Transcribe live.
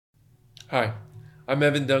Hi, I'm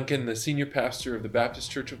Evan Duncan, the senior pastor of the Baptist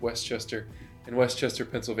Church of Westchester in Westchester,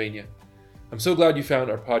 Pennsylvania. I'm so glad you found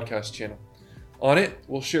our podcast channel. On it,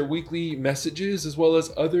 we'll share weekly messages as well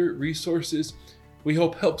as other resources we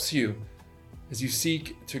hope helps you as you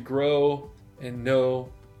seek to grow and know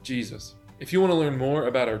Jesus. If you want to learn more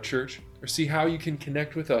about our church or see how you can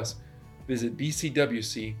connect with us, visit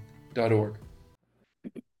bcwc.org.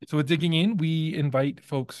 So with Digging In, we invite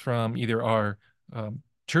folks from either our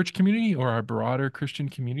church community or our broader Christian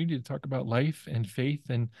community to talk about life and faith.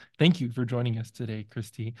 And thank you for joining us today,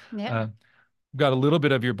 Kristi. Yeah. We've got a little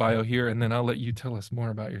bit of your bio here, and then I'll let you tell us more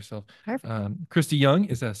about yourself. Perfect. Kristi Young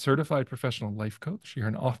is a certified professional life coach. You're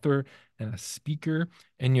an author and a speaker,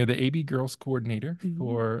 and you're the AB Girls Coordinator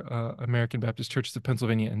for American Baptist Churches of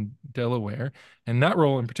Pennsylvania and Delaware. And that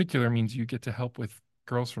role in particular means you get to help with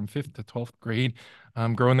girls from 5th to 12th grade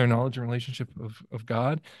grow in their knowledge and relationship of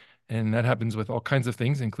God. And that happens with all kinds of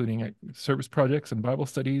things, including service projects and Bible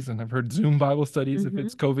studies. And I've heard Zoom Bible studies if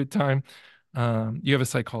it's COVID time. You have a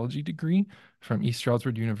psychology degree from East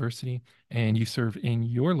Stroudsburg University, and you serve in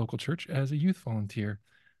your local church as a youth volunteer.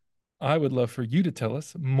 I would love for you to tell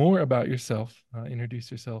us more about yourself. Introduce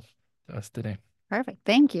yourself to us today. Perfect.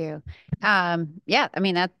 Thank you. Yeah, I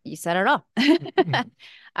mean, that you said it all.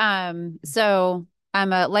 So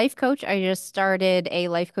I'm a life coach. I just started a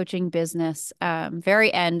life coaching business,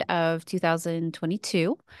 very end of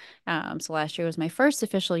 2022. So last year was my first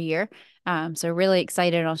official year. So really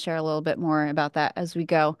excited. And I'll share a little bit more about that as we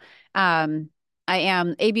go. I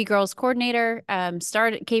am AB Girls Coordinator.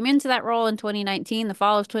 Came into that role in 2019, the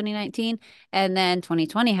fall of 2019, and then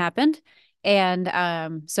 2020 happened.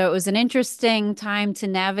 And so it was an interesting time to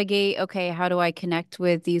navigate, okay, how do I connect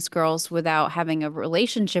with these girls without having a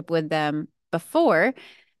relationship with them before?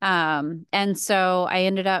 And so I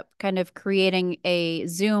ended up kind of creating a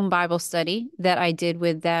Zoom Bible study that I did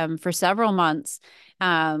with them for several months.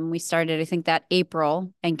 We started, I think, that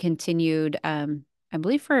April and continued, I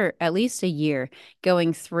believe, for at least a year,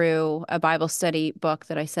 going through a Bible study book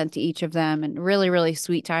that I sent to each of them, and really, really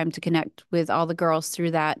sweet time to connect with all the girls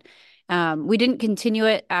through that. We didn't continue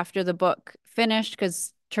it after the book finished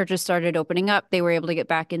because churches started opening up. They were able to get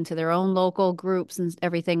back into their own local groups and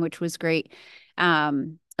everything, which was great.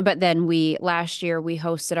 But then last year, we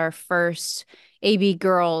hosted our first AB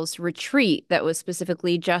Girls retreat that was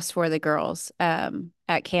specifically just for the girls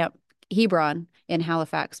at Camp Hebron in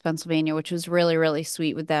Halifax, Pennsylvania, which was really, really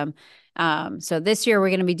sweet with them. So this year we're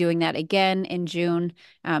going to be doing that again in June.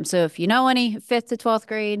 So if you know any 5th to 12th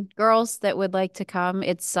grade girls that would like to come,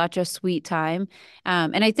 it's such a sweet time.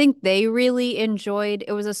 And I think they really enjoyed,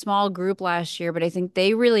 it was a small group last year, but I think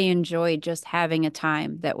they really enjoyed just having a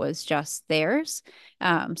time that was just theirs.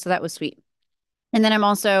 So that was sweet. And then I'm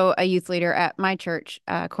also a youth leader at my church,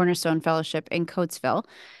 Cornerstone Fellowship in Coatesville.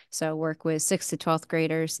 So work with 6th to 12th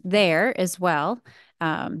graders there as well.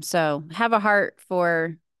 So have a heart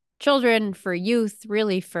for children, for youth,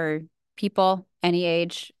 really for people, any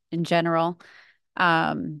age in general.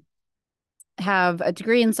 Have a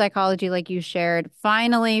degree in psychology, like you shared,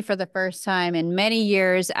 finally, for the first time in many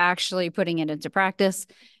years, actually putting it into practice.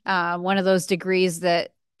 One of those degrees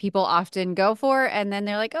that people often go for, and then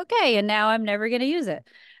they're like, okay, and now I'm never going to use it.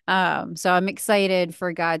 So I'm excited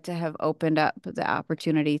for God to have opened up the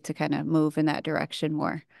opportunity to kind of move in that direction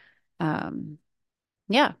more.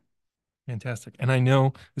 Yeah. Fantastic. And I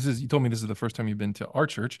know you told me this is the first time you've been to our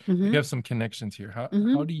church. You have some connections here. How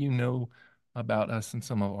do you know about us and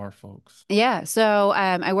some of our folks? Yeah. So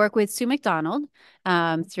I work with Sue McDonald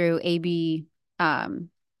through AB,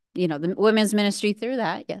 the women's ministry through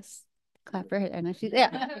that. Yes. Clap for her. I know she's,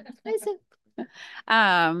 yeah. Hi, Sue.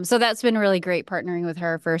 So that's been really great partnering with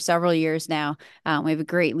her for several years now. We have a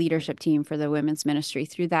great leadership team for the women's ministry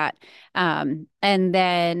through that. And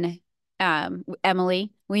then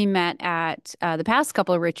Emily, we met at the past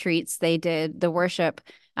couple of retreats. They did the worship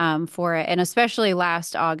for it. And especially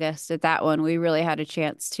last August at that one, we really had a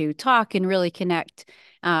chance to talk and really connect.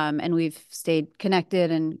 And we've stayed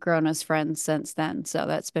connected and grown as friends since then. So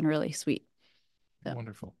that's been really sweet. So.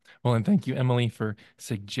 Wonderful. Well, and thank you, Emily, for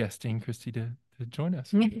suggesting Kristi to join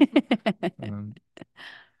us. I'd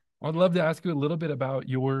love to ask you a little bit about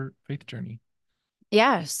your faith journey.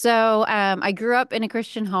 Yeah. So I grew up in a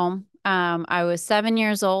Christian home. I was 7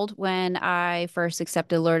 years old when I first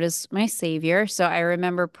accepted Lord as my savior. So I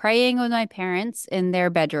remember praying with my parents in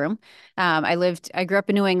their bedroom. I grew up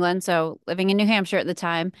in New England, so living in New Hampshire at the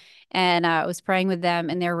time, and I was praying with them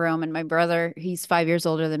in their room. And my brother, he's 5 years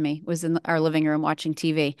older than me, was in our living room watching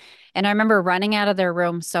TV. And I remember running out of their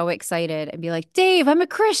room so excited and be like, Dave, I'm a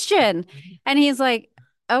Christian. And he's like,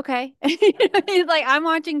 okay. He's like, I'm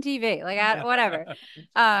watching TV, like whatever.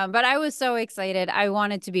 But I was so excited. I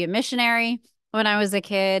wanted to be a missionary when I was a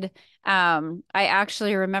kid. I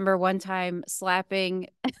actually remember one time slapping,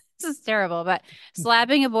 this is terrible, but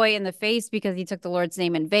slapping a boy in the face because he took the Lord's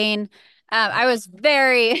name in vain. I was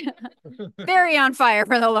very, very on fire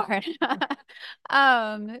for the Lord.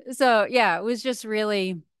 So yeah, it was just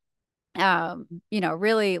really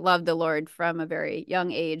really loved the Lord from a very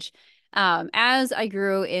young age. As I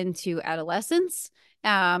grew into adolescence,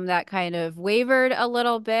 that kind of wavered a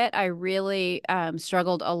little bit. I really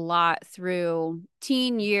struggled a lot through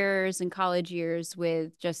teen years and college years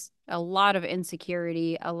with just a lot of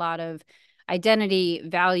insecurity, a lot of identity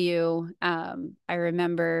value. I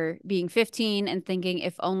remember being 15 and thinking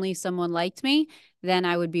if only someone liked me, then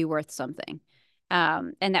I would be worth something.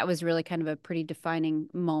 And that was really kind of a pretty defining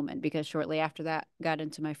moment because shortly after that, got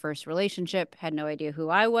into my first relationship, had no idea who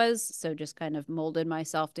I was. So just kind of molded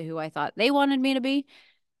myself to who I thought they wanted me to be.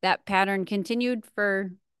 That pattern continued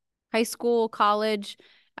for high school, college.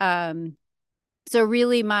 Um, so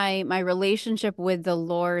really my relationship with the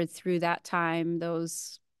Lord through that time,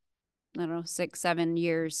 those I don't know, 6, 7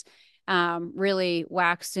 years, really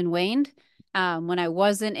waxed and waned. When I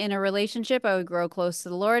wasn't in a relationship, I would grow close to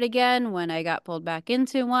the Lord again. When I got pulled back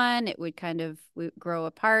into one, it would kind of grow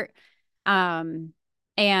apart. Um,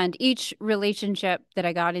 and each relationship that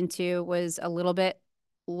I got into was a little bit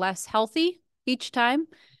less healthy each time.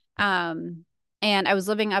 Um, and I was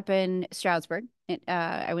living up in Stroudsburg.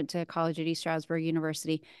 I went to college at East Stroudsburg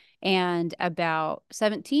University. And about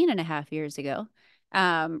 17 and a half years ago,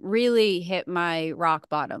 really hit my rock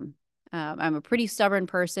bottom. I'm a pretty stubborn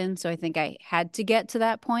person, so I think I had to get to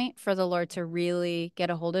that point for the Lord to really get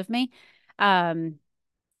a hold of me. Um,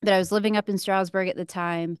 but I was living up in Stroudsburg at the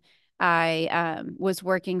time. I was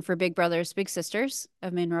working for Big Brothers Big Sisters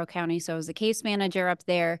of Monroe County, so I was a case manager up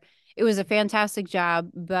there. It was a fantastic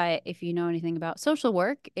job, but if you know anything about social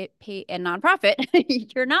work, it pay and nonprofit,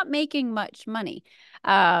 you're not making much money.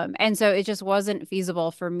 And so it just wasn't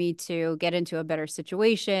feasible for me to get into a better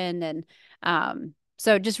situation. And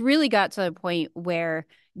so it just really got to the point where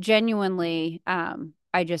genuinely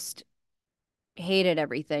I just hated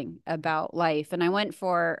everything about life. And I went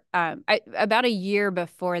for about a year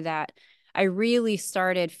before that, I really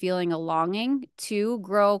started feeling a longing to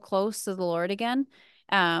grow close to the Lord again.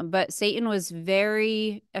 But Satan was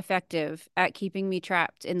very effective at keeping me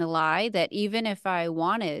trapped in the lie that even if I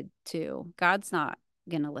wanted to, God's not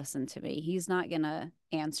going to listen to me. He's not going to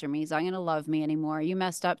answer me. He's not going to love me anymore. You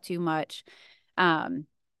messed up too much. Um,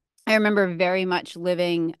 I remember very much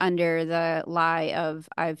living under the lie of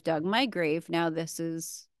I've dug my grave. Now this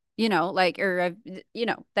is, like, or I've,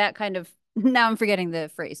 that kind of, now I'm forgetting the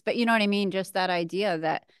phrase, but you know what I mean? Just that idea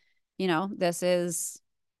that, this is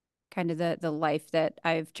kind of the life that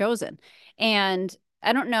I've chosen. And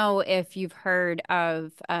I don't know if you've heard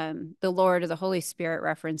of the Lord or the Holy Spirit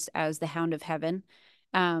referenced as the Hound of Heaven,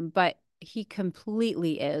 but he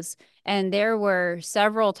completely is. And there were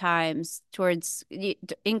several times towards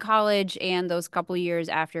in college and those couple years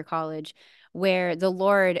after college where the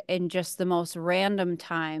Lord, in just the most random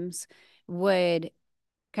times, would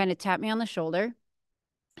kind of tap me on the shoulder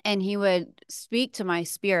and he would speak to my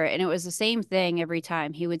spirit, and it was the same thing every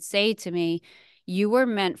time. He would say to me, you were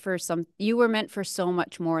meant for so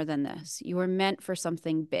much more than this. You were meant for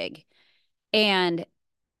something big. And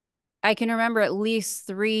I can remember at least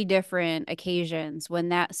 3 different occasions when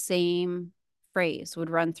that same phrase would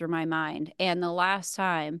run through my mind. And the last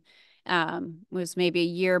time was maybe a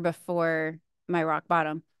year before my rock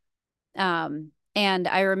bottom. And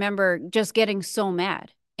I remember just getting so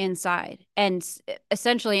mad inside and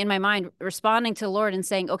essentially in my mind responding to the Lord and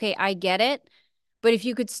saying, okay, I get it, but if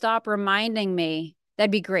you could stop reminding me, that'd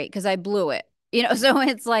be great because I blew it. So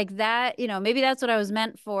it's like that, maybe that's what I was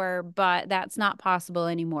meant for, but that's not possible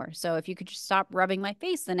anymore. So if you could just stop rubbing my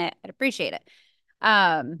face in it, I'd appreciate it.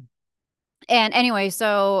 Um, and anyway,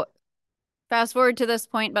 so fast forward to this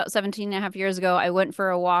point about 17 and a half years ago, I went for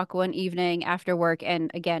a walk one evening after work and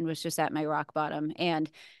again was just at my rock bottom and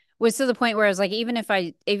was to the point where I was like, even if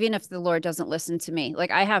the Lord doesn't listen to me,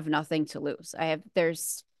 like I have nothing to lose.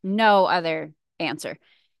 There's no other answer.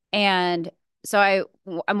 And so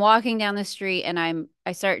I'm walking down the street and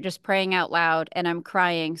I start just praying out loud and I'm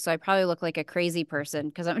crying. So I probably look like a crazy person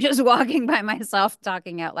because I'm just walking by myself,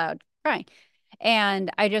 talking out loud, crying.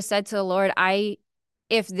 And I just said to the Lord,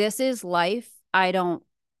 if this is life, I don't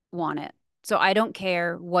want it. So I don't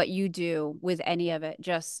care what you do with any of it.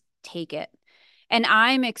 Just take it. And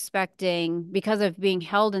I'm expecting, because of being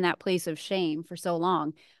held in that place of shame for so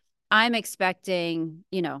long, I'm expecting,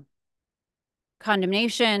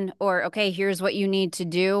 condemnation or, okay, here's what you need to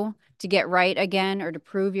do to get right again or to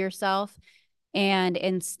prove yourself. And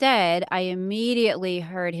instead, I immediately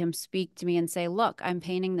heard him speak to me and say, look, I'm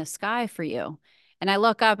painting the sky for you. And I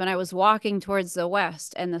look up and I was walking towards the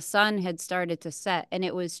west and the sun had started to set and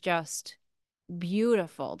it was just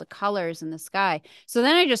beautiful, the colors in the sky. So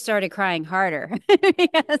then I just started crying harder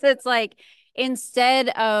because it's like, instead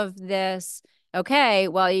of this, okay,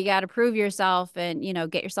 well, you got to prove yourself and,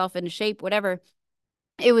 get yourself into shape, whatever,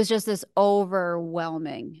 it was just this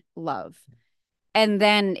overwhelming love. And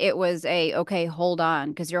then it was okay, hold on,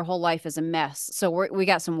 because your whole life is a mess. So we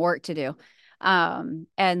got some work to do.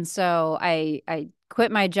 And so I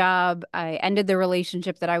quit my job. I ended the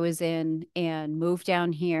relationship that I was in and moved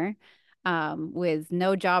down here with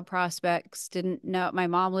no job prospects. Didn't know, my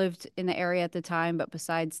mom lived in the area at the time, but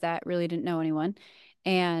besides that, really didn't know anyone.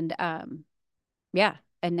 And yeah,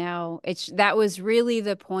 and now that was really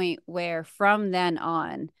the point where from then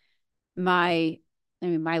on, my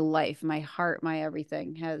my life, my heart, my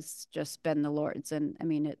everything has just been the Lord's. And I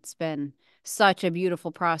mean, it's been such a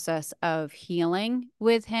beautiful process of healing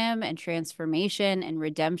with him and transformation and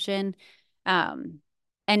redemption. Um,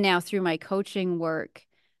 and now through my coaching work,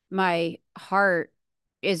 my heart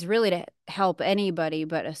is really to help anybody,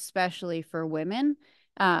 but especially for women.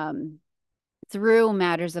 Um, through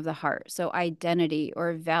matters of the heart. So identity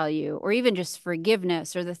or value, or even just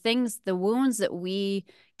forgiveness, or the things, the wounds that we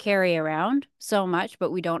carry around so much,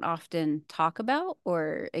 but we don't often talk about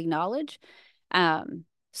or acknowledge.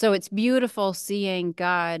 So it's beautiful seeing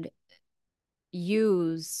God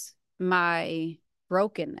use my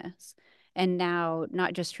brokenness and now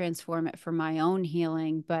not just transform it for my own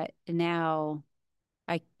healing, but now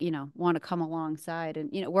I, want to come alongside and,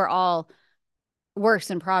 we're all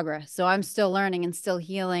works in progress. So I'm still learning and still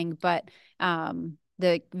healing, but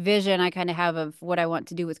the vision I kind of have of what I want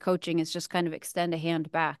to do with coaching is just kind of extend a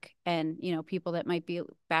hand back and, people that might be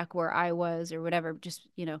back where I was or whatever, just,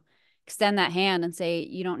 extend that hand and say,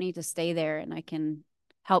 you don't need to stay there and I can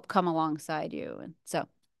help come alongside you. And so,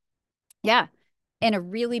 yeah, in a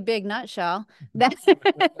really big nutshell, that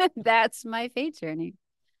that's my faith journey.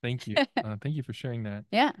 Thank you. Thank you for sharing that.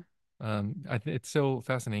 Yeah. It's so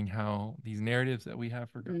fascinating how these narratives that we have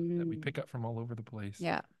for God, that we Mm. pick up from all over the place,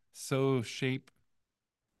 Yeah. so shape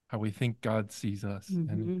how we think God sees us, and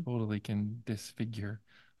Mm-hmm. it totally can disfigure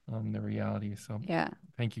the reality. So, Yeah.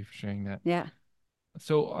 thank you for sharing that. Yeah.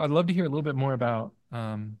 So, I'd love to hear a little bit more about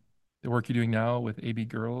the work you're doing now with AB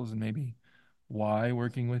Girls, and maybe why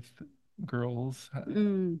working with girls,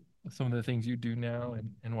 Mm. some of the things you do now,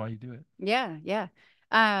 and why you do it. Yeah, yeah.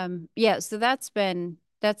 Yeah, so that's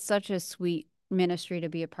such a sweet ministry to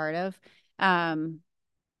be a part of. Um,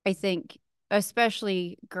 I think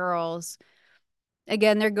especially girls,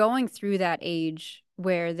 again, they're going through that age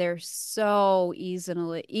where they're so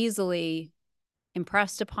easily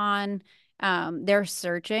impressed upon. They're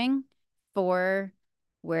searching for,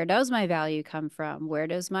 where does my value come from? Where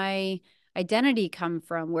does my identity come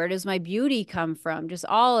from? Where does my beauty come from? Just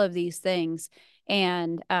all of these things.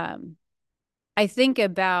 And I think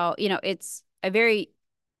about, it's I very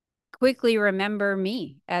quickly remember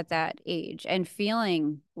me at that age and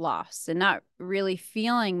feeling lost and not really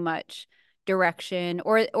feeling much direction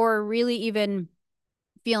or really even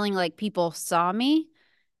feeling like people saw me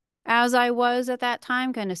as I was at that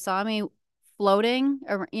time, kind of saw me floating,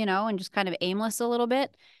 and just kind of aimless a little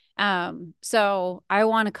bit. So I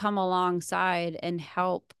want to come alongside and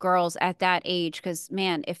help girls at that age because,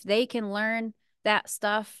 man, if they can learn that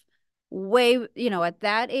stuff way, at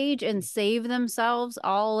that age and save themselves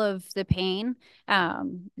all of the pain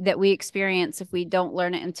that we experience if we don't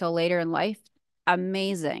learn it until later in life,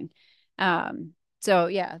 amazing. So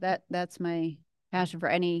yeah, that's my passion for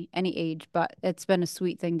any age, but it's been a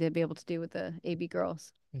sweet thing to be able to do with the AB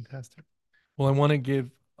girls. Fantastic. Well, I want to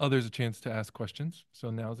give others a chance to ask questions. So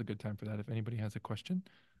now is a good time for that. If anybody has a question.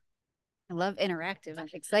 I love interactive. I'm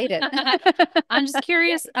excited. I'm just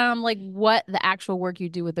curious, like what the actual work you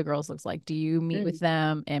do with the girls looks like. Do you meet with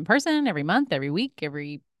them in person every month, every week,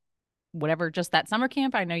 every whatever, just that summer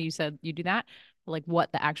camp? I know you said you do that. Like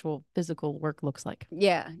what the actual physical work looks like.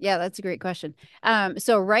 Yeah, that's a great question.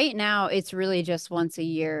 So right now it's really just once a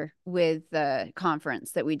year with the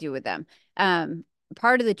conference that we do with them.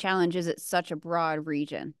 Part of the challenge is it's such a broad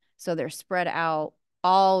region. So they're spread out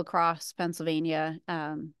all across Pennsylvania,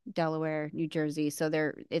 Delaware, New Jersey. So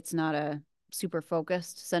it's not a super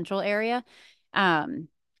focused central area. Um,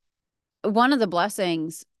 One of the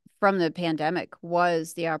blessings from the pandemic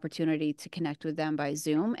was the opportunity to connect with them by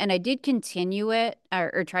Zoom. And I did continue it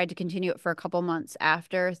or tried to continue it for a couple months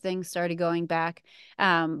after things started going back.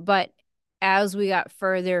 But as we got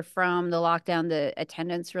further from the lockdown, the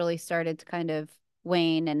attendance really started to kind of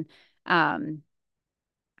wane. And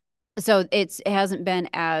so it hasn't been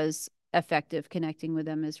as effective connecting with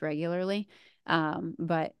them as regularly.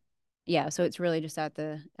 But yeah, so it's really just at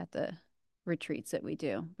the retreats that we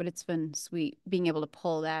do. But it's been sweet being able to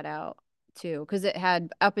pull that out too, because it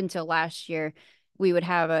had up until last year, we would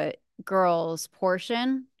have a girls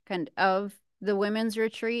portion kind of the women's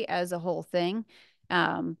retreat as a whole thing.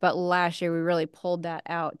 But last year we really pulled that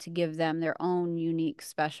out to give them their own unique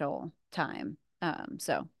special time.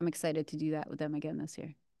 So I'm excited to do that with them again this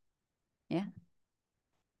year. Yeah.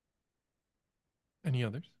 Any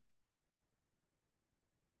others?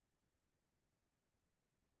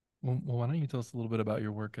 Well, why don't you tell us a little bit about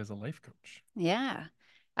your work as a life coach? Yeah.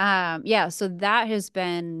 Yeah, so that has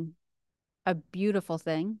been a beautiful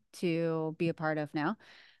thing to be a part of now.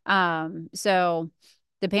 So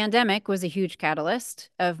the pandemic was a huge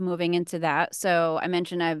catalyst of moving into that. So I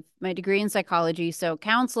mentioned I have my degree in psychology. So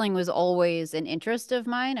counseling was always an interest of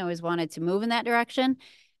mine. I always wanted to move in that direction.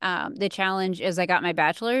 The challenge is I got my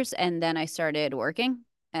bachelor's and then I started working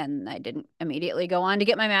and I didn't immediately go on to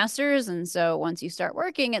get my master's. And so once you start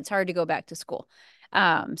working, it's hard to go back to school.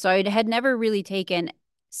 So I had never really taken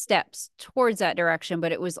steps towards that direction,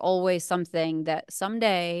 but it was always something that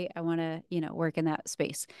someday I want to, work in that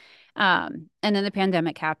space. And then the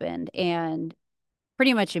pandemic happened, and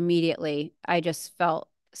pretty much immediately, I just felt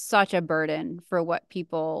such a burden for what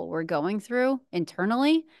people were going through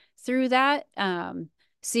internally through that.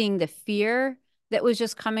 Seeing the fear that was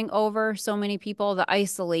just coming over so many people, the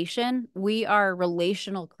isolation. We are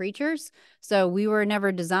relational creatures. So we were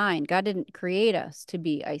never designed. God didn't create us to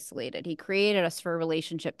be isolated. He created us for a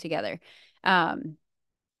relationship together. And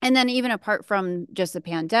then even apart from just the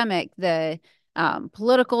pandemic, the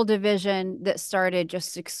political division that started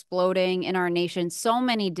just exploding in our nation, so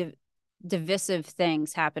many divisive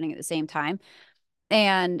things happening at the same time.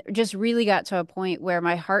 And just really got to a point where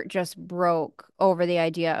my heart just broke over the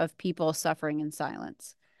idea of people suffering in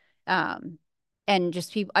silence. Um, and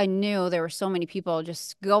just people, I knew there were so many people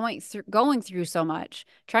just going through so much,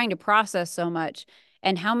 trying to process so much,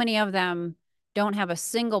 and how many of them don't have a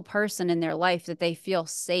single person in their life that they feel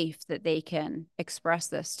safe that they can express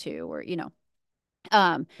this to, or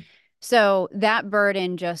um, so that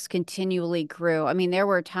burden just continually grew. I mean, there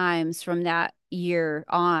were times from that year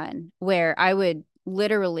on where I would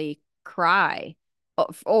literally cry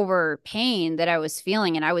over pain that I was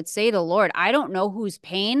feeling. And I would say to the Lord, I don't know whose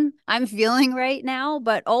pain I'm feeling right now,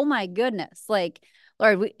 but oh my goodness, like,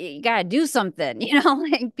 Lord, you got to do something,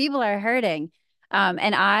 like people are hurting.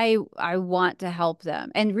 And I want to help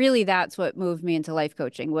them. And really that's what moved me into life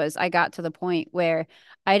coaching was I got to the point where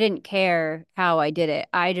I didn't care how I did it.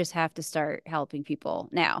 I just have to start helping people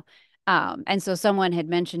now. And so someone had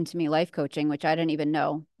mentioned to me life coaching, which I didn't even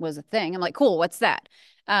know was a thing. I'm like, cool, what's that?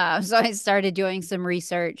 So I started doing some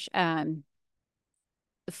research. The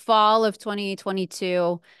fall of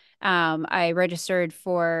 2022, I registered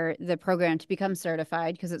for the program to become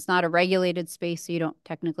certified because it's not a regulated space. So you don't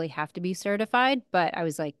technically have to be certified. But I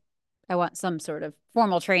was like, I want some sort of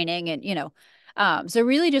formal training and, so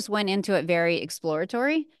really just went into it very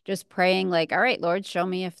exploratory, just praying like, all right, Lord, show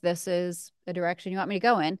me if this is a direction you want me to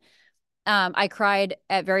go in. I cried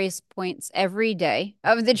at various points every day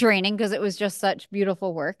of the training because it was just such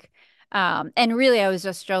beautiful work. And really, I was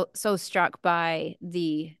just so struck by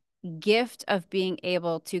the gift of being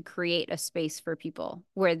able to create a space for people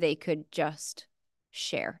where they could just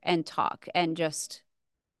share and talk and just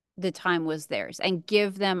the time was theirs and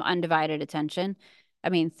give them undivided attention. I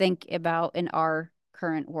mean, think about in our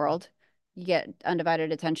current world, you get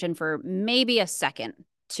undivided attention for maybe a second,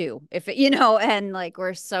 two, if it, and like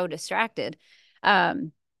we're so distracted.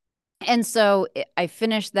 Um, and so I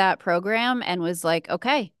finished that program and was like,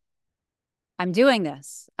 okay, I'm doing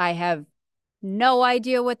this. I have no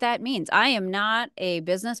idea what that means. I am not a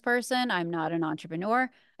business person. I'm not an entrepreneur.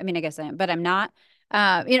 I mean, I guess I am, but I'm not.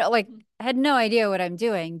 Like I had no idea what I'm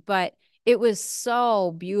doing, but it was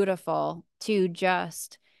so beautiful to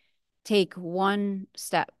just take one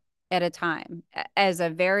step at a time as a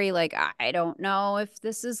very like, I don't know if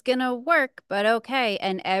this is gonna work, but okay.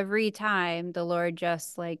 And every time the Lord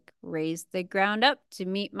just like raised the ground up to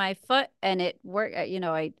meet my foot and it worked.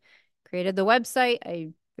 I created the website.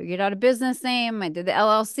 I figured out a business name. I did the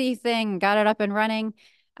LLC thing, got it up and running.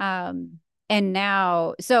 And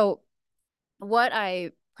now, so what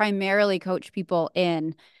I primarily coach people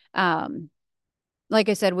in, like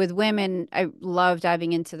I said, with women, I love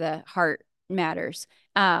diving into the heart matters.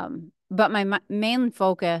 But my main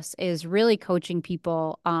focus is really coaching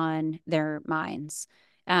people on their minds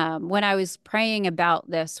When I was praying about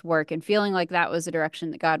this work and feeling like that was the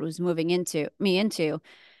direction that God was moving me into,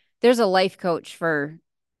 there's a life coach for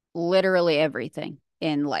literally everything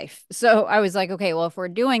in life. So I was like, okay, well, if we're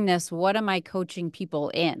doing this, what am I coaching people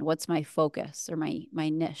in? What's my focus or my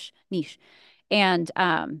niche? And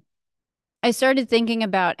I started thinking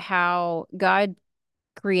about how God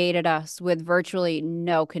created us with virtually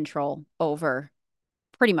no control over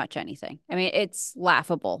pretty much anything. I mean, it's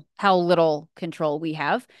laughable how little control we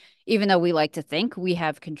have, even though we like to think we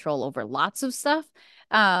have control over lots of stuff.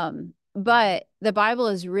 But the Bible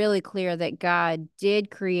is really clear that God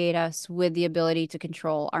did create us with the ability to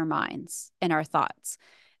control our minds and our thoughts.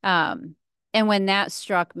 Um, and when that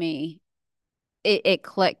struck me, it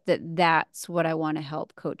clicked that that's what I want to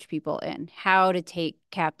help coach people in, how to take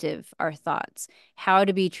captive our thoughts, how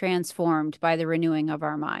to be transformed by the renewing of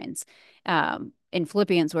our minds. In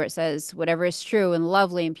Philippians, where it says, whatever is true and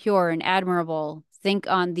lovely and pure and admirable, think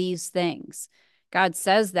on these things. God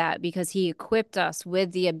says that because he equipped us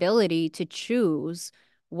with the ability to choose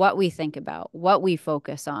what we think about, what we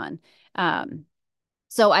focus on.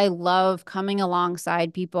 So I love coming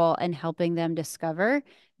alongside people and helping them discover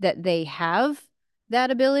that they have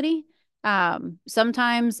that ability.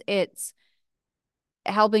 Sometimes it's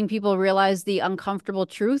helping people realize the uncomfortable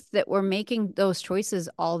truth that we're making those choices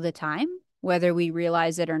all the time, whether we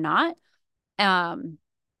realize it or not. Um,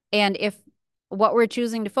 and if what we're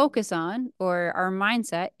choosing to focus on or our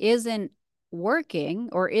mindset isn't working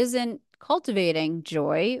or isn't cultivating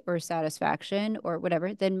joy or satisfaction or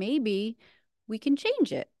whatever, then maybe we can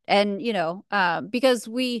change it. And, because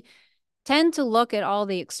we tend to look at all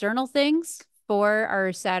the external things for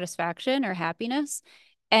our satisfaction or happiness,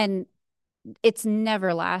 and it's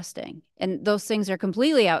never lasting. And those things are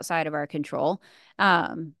completely outside of our control.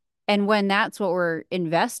 And when that's what we're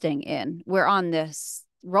investing in, we're on this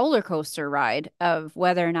roller coaster ride of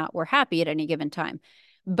whether or not we're happy at any given time.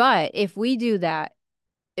 But if we do that,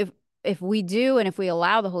 if we do, and if we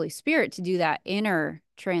allow the Holy Spirit to do that inner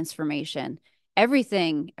transformation,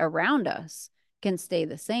 everything around us can stay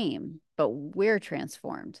the same, but we're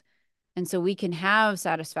transformed. And so we can have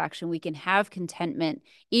satisfaction, we can have contentment,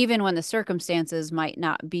 even when the circumstances might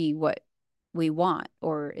not be what we want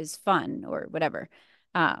or is fun or whatever.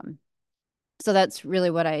 So that's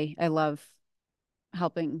really what I love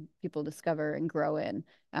helping people discover and grow in,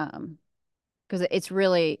 because it's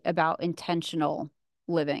really about intentional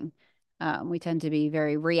living. We tend to be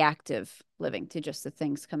very reactive living to just the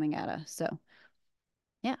things coming at us. So,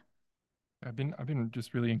 yeah. I've been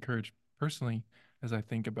just really encouraged personally as I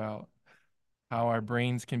think about how our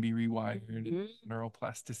brains can be rewired,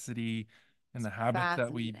 neuroplasticity, and the habits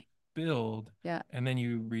that we build. Yeah. And then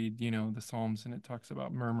you read, the Psalms, and it talks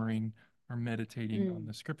about murmuring or meditating on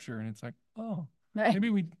the scripture, and it's like, oh,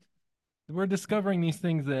 maybe we're discovering these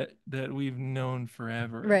things that we've known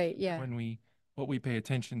forever. Right. Yeah. When what we pay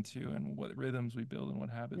attention to and what rhythms we build and what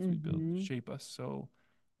habits we build shape us so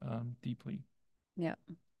deeply. Yeah.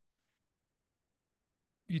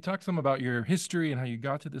 You talked some about your history and how you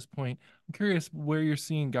got to this point. I'm curious where you're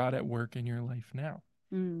seeing God at work in your life now.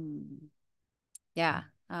 Yeah.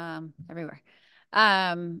 Everywhere.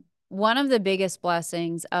 One of the biggest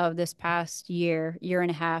blessings of this past year and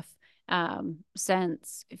a half,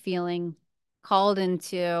 since feeling called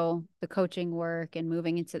into the coaching work and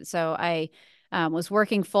moving into, so I was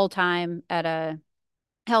working full time at a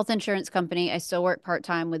health insurance company. I still work part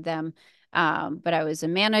time with them. But I was a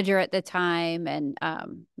manager at the time, and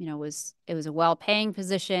it was a well-paying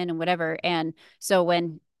position and whatever. And so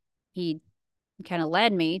when he kind of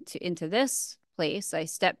led me into this place, I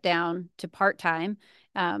stepped down to part-time.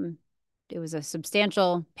 It was a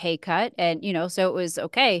substantial pay cut, and so it was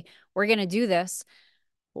okay. We're gonna do this.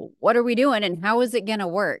 What are we doing, and how is it gonna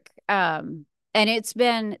work? And it's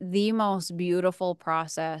been the most beautiful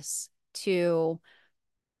process to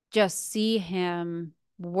just see him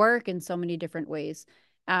work in so many different ways,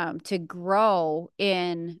 to grow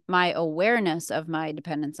in my awareness of my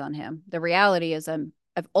dependence on him. The reality is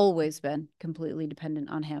I've always been completely dependent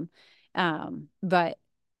on him, but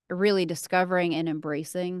really discovering and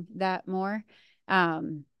embracing that more,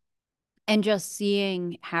 and just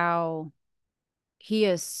seeing how he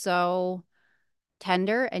is so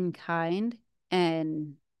tender and kind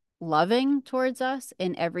and loving towards us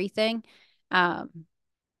in everything.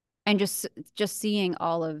 And just seeing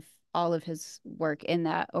all of his work in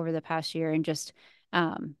that over the past year, and just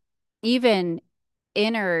even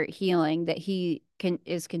inner healing that he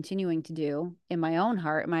is continuing to do in my own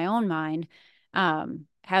heart, my own mind,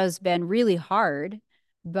 has been really hard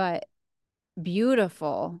but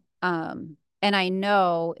beautiful. And I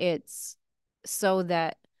know it's so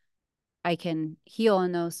that I can heal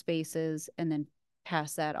in those spaces and then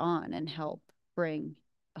pass that on and help bring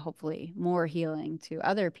hopefully more healing to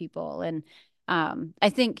other people. And I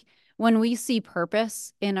think when we see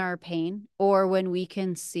purpose in our pain, or when we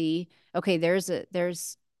can see, okay, this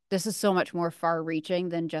is so much more far reaching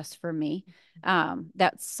than just for me.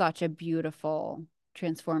 That's such a beautiful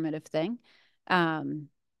transformative thing.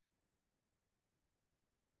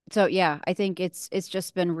 So yeah, I think it's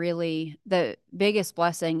just been really the biggest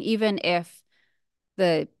blessing, even if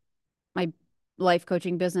the my life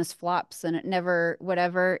coaching business flops and it never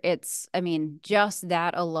whatever. I mean, just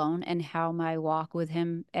that alone, and how my walk with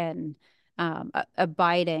him and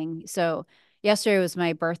abiding. So yesterday was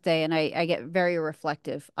my birthday, and I get very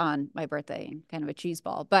reflective on my birthday, kind of a cheese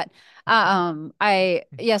ball. But I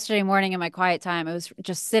yesterday morning in my quiet time, I was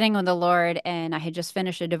just sitting with the Lord, and I had just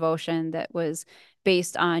finished a devotion that was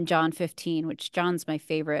based on John 15, which John's my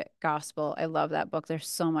favorite gospel. I love that book. There's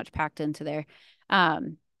so much packed into there.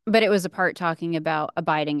 But it was a part talking about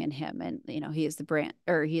abiding in him, and he is the branch,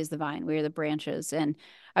 or he is the vine, we are the branches. And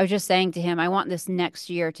I was just saying to him, I want this next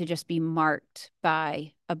year to just be marked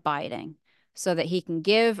by abiding, so that he can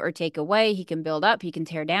give or take away, he can build up, he can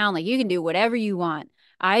tear down, like you can do whatever you want.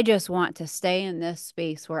 I just want to stay in this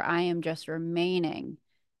space where I am just remaining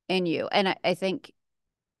in you. And I think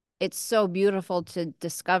it's so beautiful to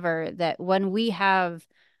discover that when we have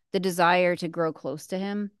the desire to grow close to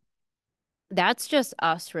him, that's just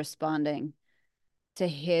us responding to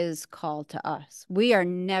his call to us. We are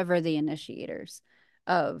never the initiators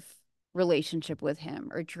of relationship with him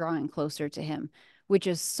or drawing closer to him, which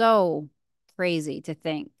is so crazy to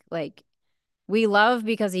think. Like, we love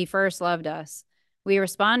because he first loved us. We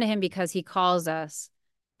respond to him because he calls us,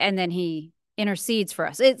 and then he intercedes for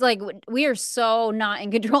us. It's like we are so not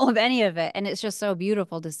in control of any of it. And it's just so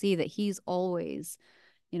beautiful to see that he's always,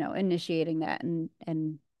 initiating that.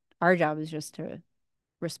 And our job is just to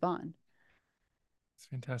respond. It's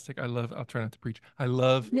fantastic. I'll try not to preach. I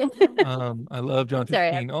love John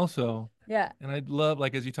Sorry. 15 also. Yeah. And I love,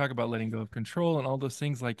 like, as you talk about letting go of control and all those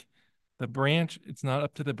things, like the branch, it's not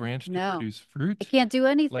up to the branch to No. produce fruit. It can't do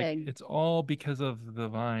Like, anything. it's all because of the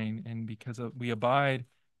vine, and because of we abide,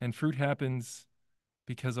 and fruit happens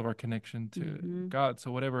because of our connection to God.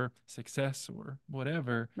 So whatever success or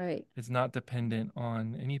whatever, Right. is not dependent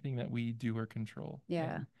on anything that we do or control.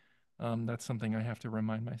 Yeah. And that's something I have to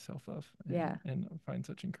remind myself of. And find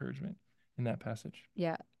such encouragement in that passage.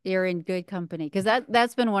 Yeah. You're in good company, because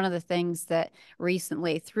that's been one of the things that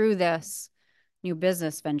recently, through this new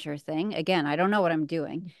business venture thing, again, I don't know what I'm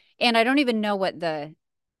doing, and I don't even know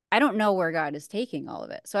I don't know where God is taking all of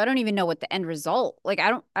it. So I don't even know what the end result, like, I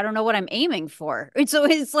don't know what I'm aiming for. And so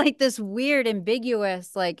it's like this weird,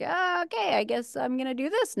 ambiguous, like, okay, I guess I'm going to do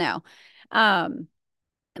this now.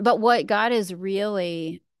 But what God has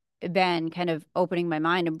really been kind of opening my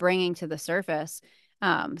mind and bringing to the surface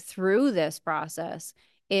through this process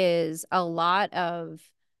is a lot of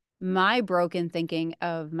my broken thinking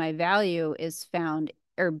of my value is found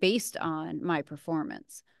or based on my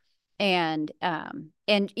performance. And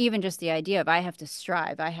even just the idea of I have to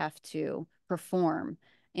strive, I have to perform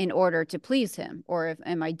in order to please him, or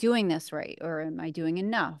am I doing this right, or am I doing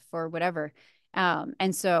enough, or whatever.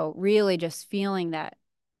 And so really just feeling that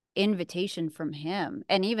invitation from him,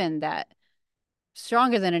 and even that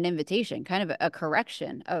stronger than an invitation, kind of a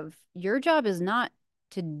correction of your job is not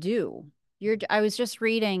to do I was just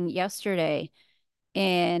reading yesterday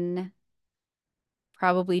in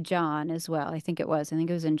probably John as well. I think it was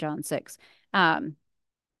in John 6,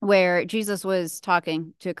 where Jesus was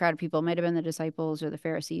talking to a crowd of people. It might have been the disciples or the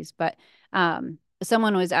Pharisees, but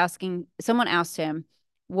someone asked him,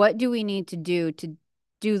 what do we need to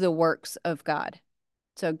do the works of God?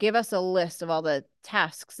 So give us a list of all the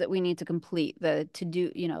tasks that we need to complete, the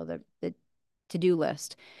to-do, the to-do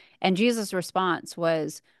list. And Jesus' response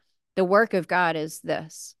was, the work of God is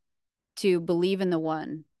this, to believe in the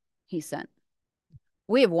one he sent.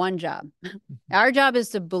 We have one job. Our job is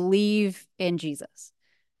to believe in Jesus.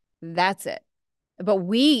 That's it. But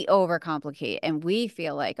we overcomplicate, and we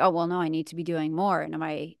feel like, oh, well, no, I need to be doing more. And am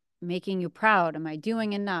I making you proud? Am I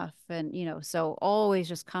doing enough? And, so always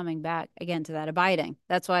just coming back again to that abiding.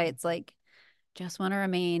 That's why it's like, just want to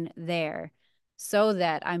remain there, so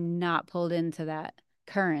that I'm not pulled into that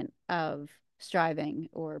current of striving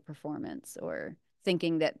or performance, or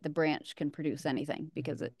thinking that the branch can produce anything,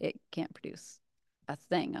 because it can't produce a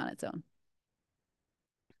thing on its own.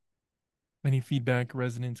 Any feedback,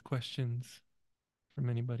 resonance, questions from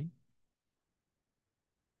anybody?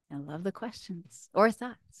 I love the questions or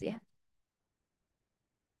thoughts. Yeah.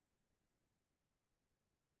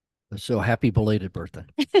 So happy belated birthday.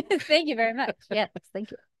 Thank you very much. Yes,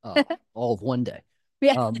 thank you. all of one day.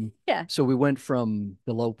 Yeah. Yeah. So we went from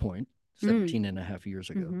the low point 17 Mm. and a half years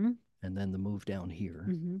ago, Mm-hmm. and then the move down here.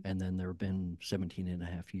 Mm-hmm. And then there have been 17 and a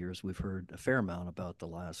half years. We've heard a fair amount about the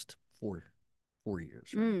last four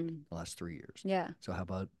years, right? Mm. The last 3 years. Yeah. So how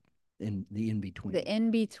about in between? The in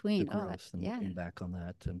The between. growth and yeah. looking back on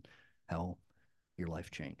that and how your life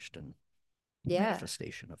changed and Yeah.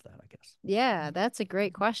 manifestation of that, I guess. Yeah, that's a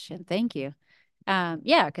great question. Thank you.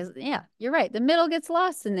 Yeah, because you're right. The middle gets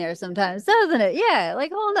lost in there sometimes, doesn't it? Yeah,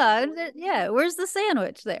 like hold on. Yeah, where's the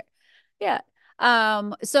sandwich there? Yeah.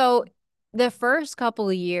 So the first couple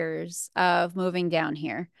of years of moving down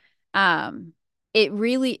here,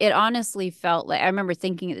 it honestly felt like, I remember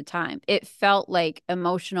thinking at the time, it felt like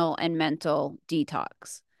emotional and mental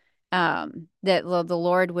detox. That the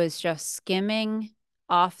Lord was just skimming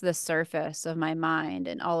off the surface of my mind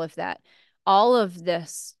and all of that. All of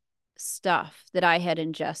this stuff that I had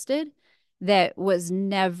ingested that was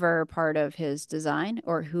never part of his design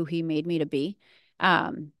or who he made me to be.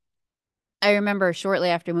 I remember shortly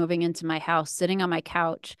after moving into my house, sitting on my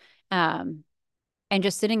couch, and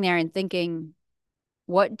just sitting there and thinking,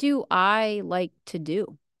 what do I like to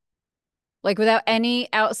do? Like without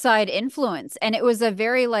any outside influence. And it was a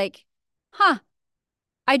very like,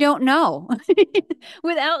 I don't know.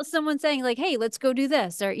 Without someone saying like, hey, let's go do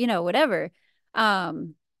this or, whatever.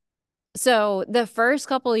 So the first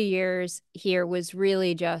couple of years here was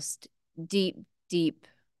really just deep, deep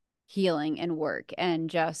healing and work and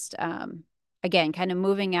just, again, kind of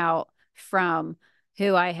moving out from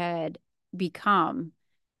who I had become.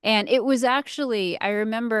 And it was actually, I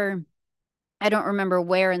don't remember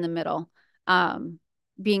where in the middle,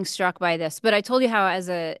 being struck by this, but I told you how as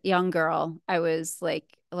a young girl, I was like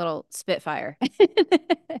a little spitfire.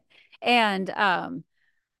 And,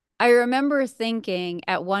 I remember thinking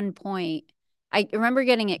at one point, I remember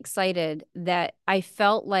getting excited that I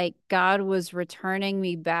felt like God was returning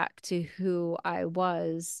me back to who I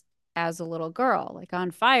was as a little girl, like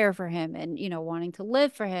on fire for him and, wanting to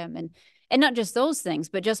live for him and not just those things,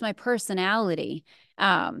 but just my personality.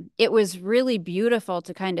 It was really beautiful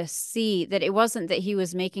to kind of see that it wasn't that he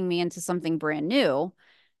was making me into something brand new.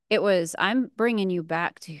 It was, I'm bringing you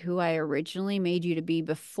back to who I originally made you to be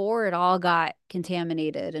before it all got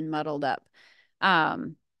contaminated and muddled up.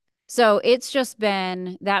 So it's just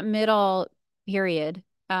been that middle period,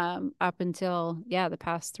 up until, the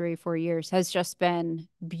past 3 or 4 years has just been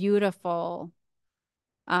beautiful.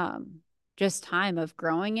 Just time of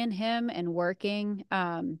growing in him and working.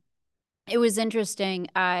 It was interesting.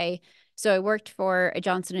 So I worked for a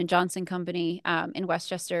Johnson and Johnson company, in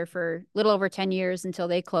Westchester for a little over 10 years until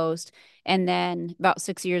they closed. And then about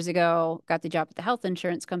 6 years ago, got the job at the health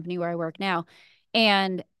insurance company where I work now.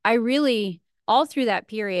 And I really, all through that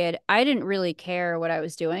period, I didn't really care what I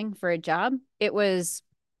was doing for a job. It was,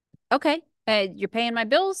 okay, you're paying my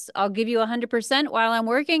bills. I'll give you 100% while I'm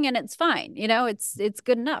working and it's fine. It's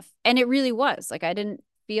good enough. And it really was. Like, I didn't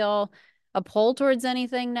feel a pull towards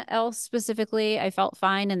anything else specifically. I felt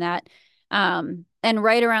fine in that. And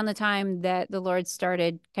right around the time that the Lord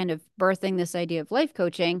started kind of birthing this idea of life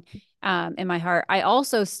coaching, in my heart, I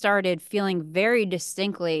also started feeling very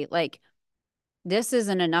distinctly like this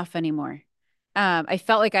isn't enough anymore. I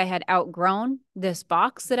felt like I had outgrown this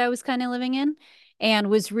box that I was kind of living in and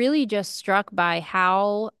was really just struck by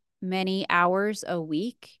how many hours a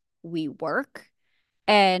week we work.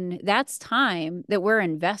 And that's time that we're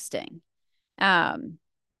investing. Um,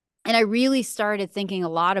 and I really started thinking a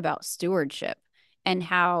lot about stewardship and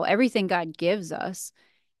how everything God gives us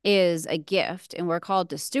is a gift and we're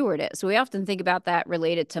called to steward it. So we often think about that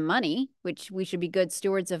related to money, which we should be good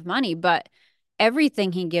stewards of money, but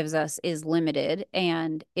everything he gives us is limited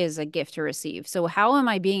and is a gift to receive. So how am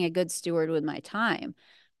I being a good steward with my time?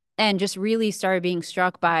 And just really started being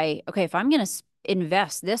struck by, okay, if I'm going to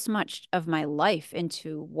invest this much of my life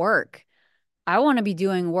into work, I want to be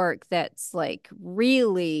doing work that's like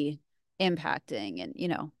really impacting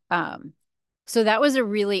and, so that was a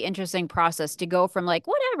really interesting process to go from like,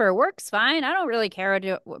 whatever, work's fine. I don't really care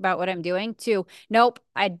about what I'm doing to, nope,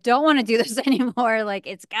 I don't want to do this anymore. Like,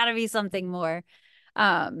 it's got to be something more.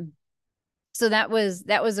 So that was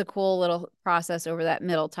a cool little process over that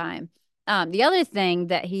middle time. The other thing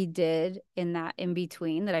that he did in that in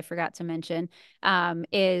between that I forgot to mention,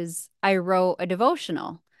 is I wrote a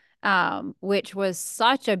devotional, which was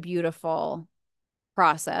such a beautiful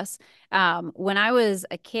process. When I was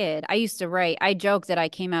a kid, I used to write. I joke that I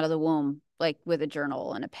came out of the womb like with a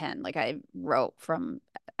journal and a pen. Like I wrote from,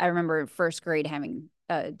 I remember first grade having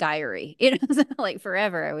a diary, like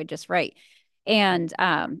forever I would just write. And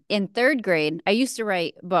in third grade, I used to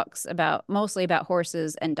write books mostly about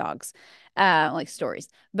horses and dogs. like stories.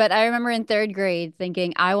 But I remember in third grade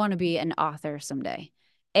thinking, I want to be an author someday.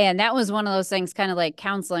 And that was one of those things, kind of like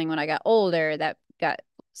counseling when I got older, that got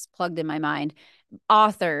plugged in my mind.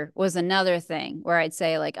 Author was another thing where I'd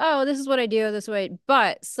say, like, oh, this is what I do, this way,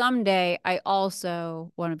 but someday I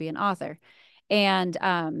also want to be an author. And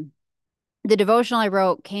the devotional I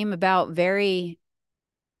wrote came about very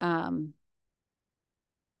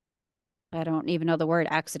I don't even know the word,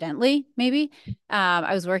 accidentally, maybe.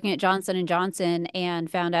 I was working at Johnson & Johnson and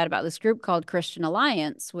found out about this group called Christian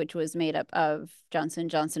Alliance, which was made up of Johnson &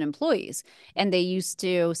 Johnson employees. And they used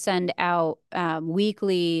to send out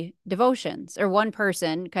weekly devotions, or one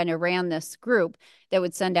person kind of ran this group that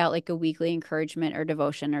would send out like a weekly encouragement or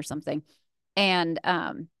devotion or something. And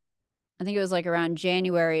I think it was like around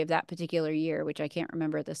January of that particular year, which I can't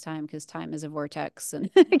remember at this time because time is a vortex and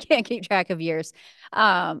I can't keep track of years.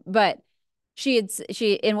 But she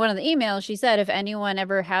in one of the emails, she said, if anyone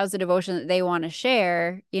ever has a devotion that they want to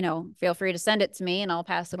share, feel free to send it to me and I'll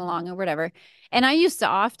pass it along or whatever. And I used to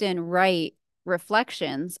often write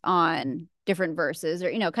reflections on different verses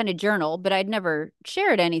or, kind of journal, but I'd never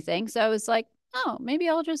shared anything. So I was like, oh, maybe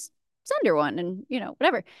I'll just send her one and,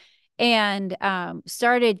 whatever. And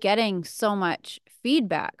started getting so much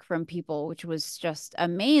feedback from people, which was just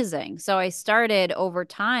amazing. So I started, over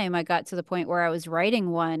time, I got to the point where I was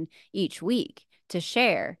writing one each week to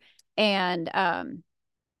share. And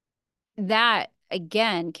that,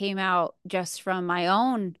 again, came out just from my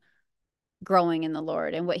own growing in the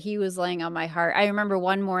Lord and what he was laying on my heart. I remember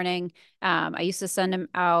one morning, I used to send him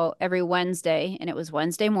out every Wednesday, and it was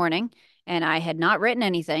Wednesday morning, and I had not written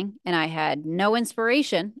anything, and I had no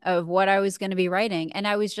inspiration of what I was going to be writing. And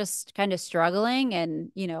I was just kind of struggling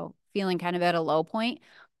and, feeling kind of at a low point.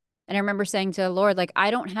 And I remember saying to the Lord, like,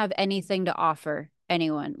 I don't have anything to offer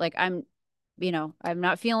anyone. Like, I'm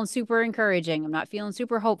not feeling super encouraging. I'm not feeling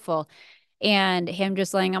super hopeful. And him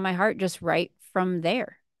just laying on my heart, just right from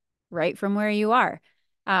there, right from where you are.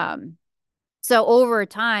 So over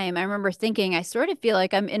time, I remember thinking, I sort of feel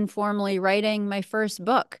like I'm informally writing my first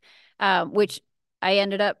book, which I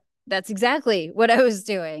ended up, that's exactly what I was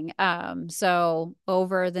doing. So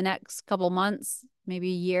over the next couple months, maybe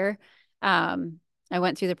a year, I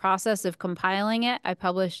went through the process of compiling it. I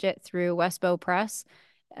published it through Westbow Press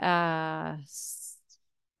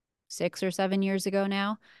 6 or 7 years ago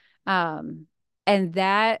now. And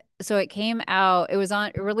so it came out, it was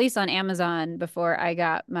released on Amazon before I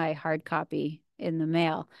got my hard copy in the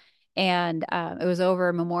mail. And it was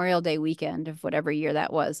over Memorial Day weekend of whatever year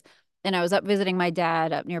that was. And I was up visiting my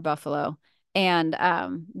dad up near Buffalo. And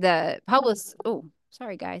oh,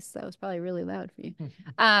 sorry guys, that was probably really loud for you.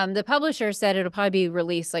 The publisher said it'll probably be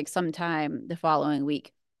released like sometime the following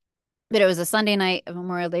week. But it was a Sunday night of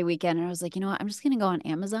Memorial Day weekend. And I was like, you know what? I'm just going to go on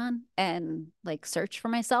Amazon and like search for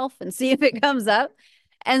myself and see if it comes up.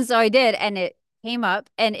 And so I did. And it came up.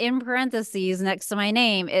 And in parentheses next to my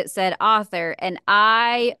name, it said author. And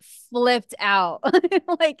I flipped out.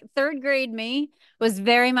 Like third grade me was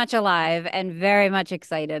very much alive and very much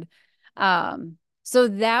excited. So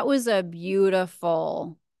that was a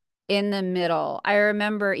beautiful in the middle. I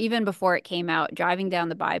remember even before it came out, driving down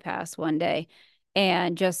the bypass one day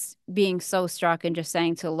and just being so struck and just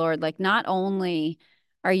saying to the Lord, like, not only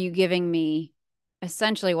are you giving me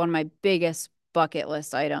essentially one of my biggest bucket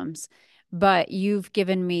list items, but you've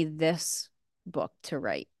given me this book to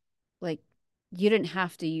write. Like, you didn't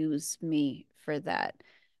have to use me for that.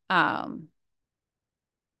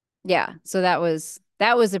 Yeah, so that was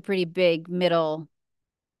a pretty big middle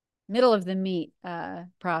of the meat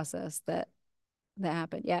process that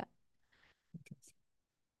happened. Yeah.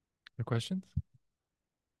 No questions?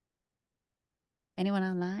 Anyone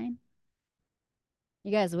online?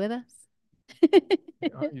 You guys with us?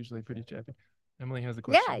 They are usually pretty chatty. Emily has a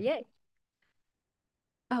question. Yeah, yeah.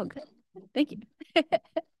 Oh, good. Thank you.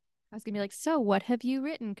 I was gonna be like, so what have you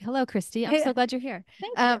written? Hello, Kristi. I'm so glad you're here.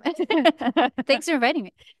 Thanks for inviting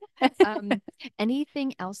me.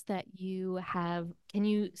 Anything else that you have? Can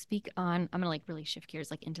you speak on? I'm gonna like really shift gears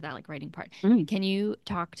like into that like writing part. Can you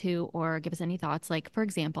talk to or give us any thoughts? Like, for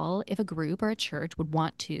example, if a group or a church would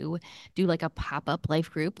want to do like a pop-up life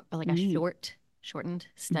group or like a shortened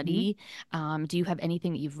study, do you have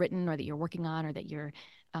anything that you've written or that you're working on or that you're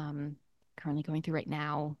currently going through right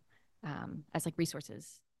now as like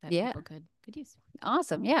resources that people could use?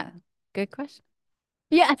 Awesome. Yeah. Good question.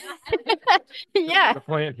 Yeah. Yeah. The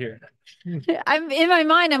plant here. I'm in my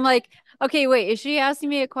mind. I'm like, okay, wait, is she asking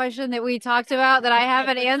me a question that we talked about that I have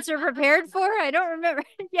an answer prepared for? I don't remember.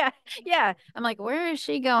 Yeah. Yeah. I'm like, where is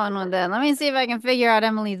she going with that? Let me see if I can figure out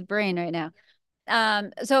Emily's brain right now.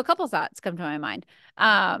 So a couple thoughts come to my mind.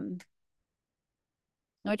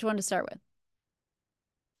 Which one to start with?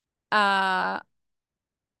 Doesn't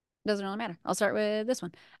really matter. I'll start with this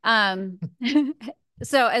one.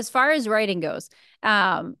 So as far as writing goes,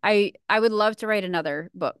 I would love to write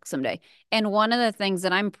another book someday. And one of the things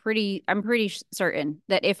that I'm pretty certain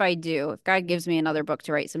that if I do, if God gives me another book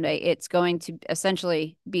to write someday, it's going to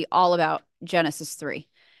essentially be all about Genesis 3,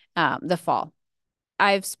 the fall.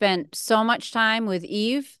 I've spent so much time with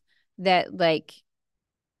Eve that like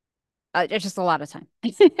it's just a lot of time.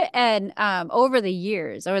 And over the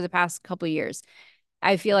years, over the past couple of years,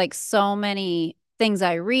 I feel like so many things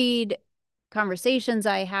I read, conversations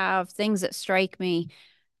I have, things that strike me,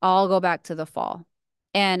 all go back to the fall.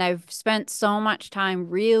 And I've spent so much time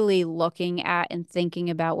really looking at and thinking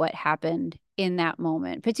about what happened in that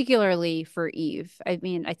moment, particularly for Eve. I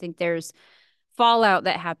mean, I think there's fallout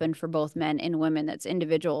that happened for both men and women that's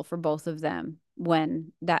individual for both of them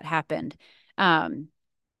when that happened.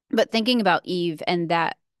 But thinking about Eve and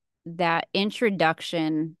that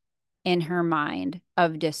introduction in her mind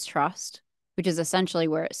of distrust, which is essentially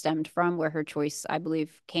where it stemmed from, where her choice, I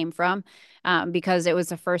believe, came from, because it was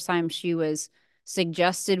the first time she was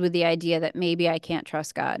suggested with the idea that maybe I can't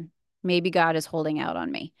trust God. Maybe God is holding out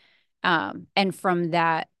on me. And from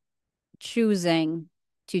that, choosing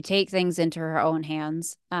to take things into her own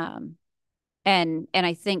hands. And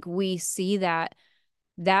I think we see that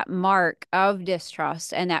mark of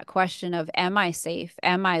distrust and that question of, am I safe?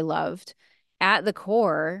 Am I loved? At the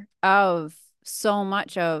core of so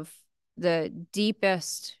much of the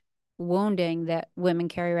deepest wounding that women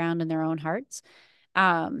carry around in their own hearts.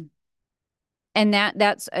 And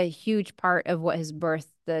that's a huge part of what has birthed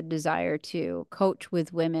the desire to coach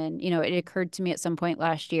with women. You know, it occurred to me at some point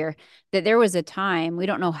last year that there was a time, we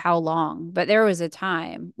don't know how long, but there was a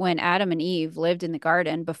time when Adam and Eve lived in the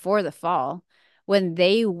garden before the fall, when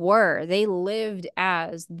they lived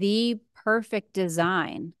as the perfect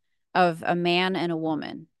design of a man and a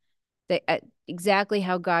woman, that exactly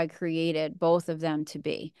how God created both of them to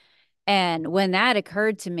be. And when that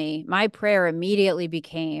occurred to me, my prayer immediately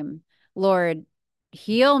became, Lord,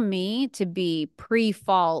 heal me to be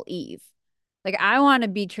pre-fall Eve. Like I want to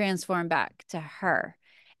be transformed back to her.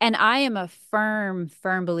 And I am a firm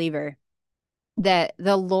believer that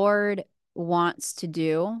the Lord wants to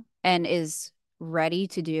do and is ready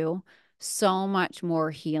to do so much more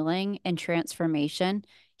healing and transformation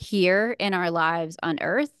here in our lives on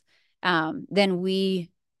earth than we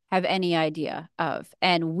have any idea of.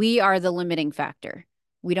 And we are the limiting factor.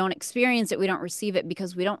 We don't experience it. We don't receive it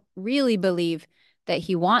because we don't really believe that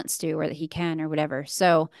he wants to or that he can or whatever.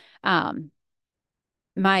 So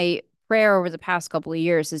my prayer over the past couple of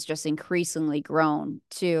years has just increasingly grown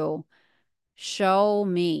to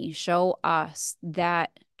show us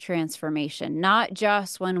that transformation, not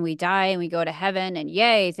just when we die and we go to heaven and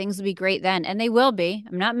yay, things will be great then. And they will be.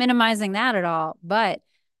 I'm not minimizing that at all. But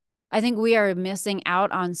I think we are missing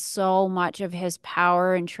out on so much of his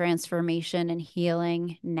power and transformation and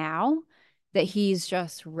healing now that he's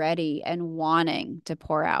just ready and wanting to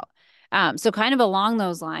pour out. So kind of along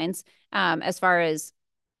those lines, as far as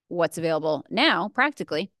what's available now,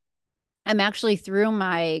 practically, I'm actually through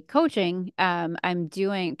my coaching. I'm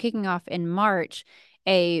kicking off in March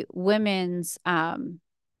a women's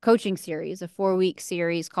coaching series, a 4-week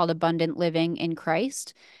series called Abundant Living in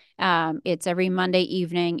Christ. It's every Monday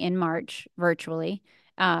evening in March virtually.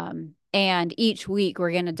 And each week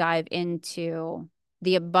we're going to dive into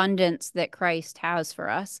the abundance that Christ has for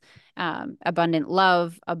us. Abundant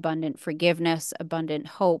love, abundant forgiveness, abundant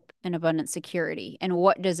hope, and abundant security. And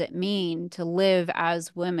what does it mean to live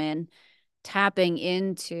as women tapping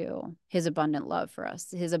into his abundant love for us,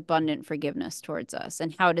 his abundant forgiveness towards us,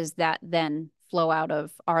 and how does that then flow out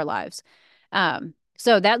of our lives?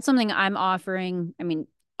 So that's something I'm offering. I mean,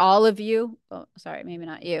 all of you, oh, sorry, maybe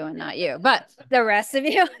not you and not you, but the rest of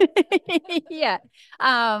you, yeah,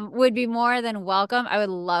 would be more than welcome. I would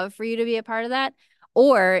love for you to be a part of that.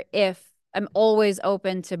 Or if I'm always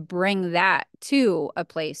open to bring that to a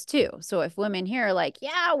place too. So if women here are like,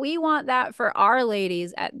 yeah, we want that for our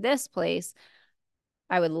ladies at this place,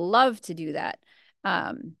 I would love to do that.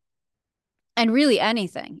 And really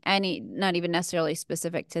anything, not even necessarily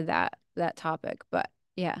specific to that topic, but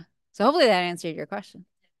yeah. So hopefully that answered your question.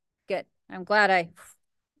 Good. I'm glad I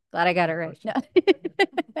got it right. No.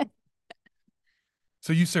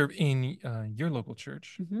 So you serve in your local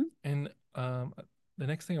church, Mhm. and the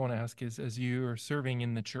next thing I want to ask is, as you are serving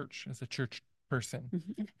in the church as a church person,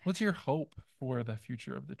 Mhm. what's your hope for the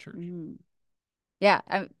future of the church? Yeah,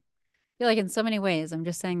 I feel like in so many ways I'm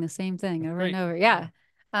just saying the same thing over and over. Yeah.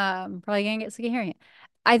 Probably gonna get sick of hearing it.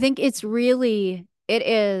 I think it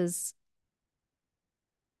is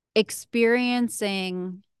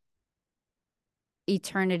experiencing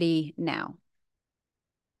eternity now.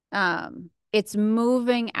 It's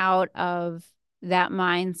moving out of that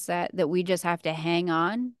mindset that we just have to hang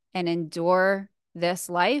on and endure this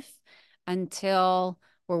life until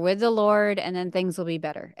we're with the Lord, and then things will be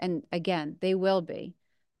better. And again, they will be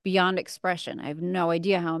beyond expression. I have no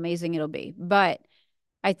idea how amazing it'll be, but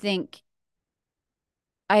I think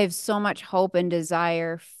I have so much hope and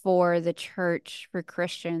desire for the church, for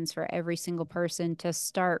Christians, for every single person to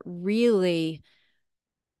start really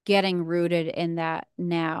getting rooted in that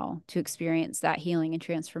now, to experience that healing and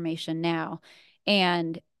transformation now,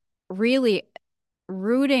 and really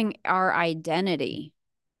rooting our identity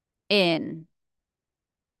in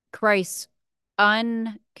Christ's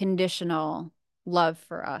unconditional love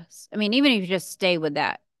for us. I mean, even if you just stay with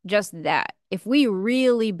that, just that, if we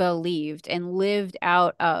really believed and lived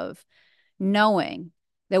out of knowing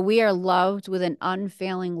that we are loved with an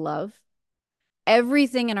unfailing love,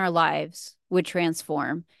 everything in our lives would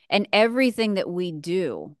transform, and everything that we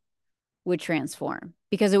do would transform,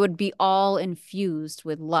 because it would be all infused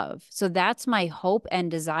with love. So that's my hope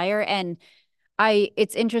and desire. And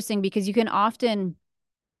it's interesting because you can often,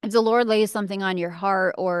 if the Lord lays something on your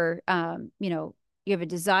heart, or you have a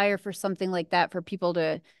desire for something like that for people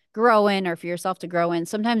to grow in, or for yourself to grow in,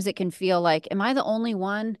 sometimes it can feel like, am I the only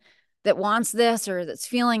one that wants this, or that's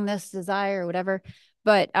feeling this desire, or whatever?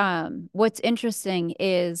 But what's interesting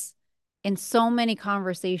is, in so many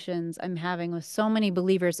conversations I'm having with so many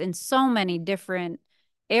believers in so many different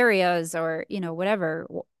areas, or whatever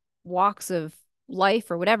walks of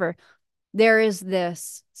life or whatever, there is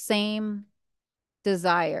this same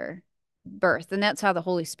desire birth. And that's how the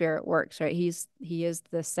Holy Spirit works, right? He is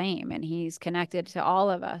the same, and he's connected to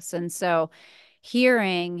all of us. And so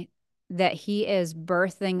hearing that he is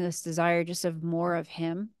birthing this desire just of more of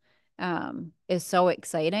him is so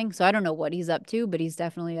exciting. So I don't know what he's up to, but he's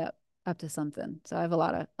definitely up to something. So I have a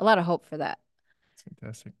lot of hope for that. That's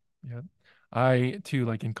fantastic. Yeah. I too,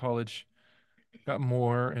 like in college, got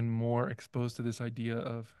more and more exposed to this idea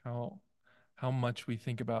of how much we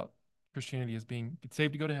think about Christianity as being get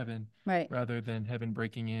saved to go to heaven, right, rather than heaven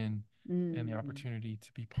breaking in and the opportunity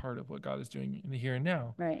to be part of what God is doing in the here and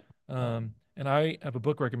now. right. And I have a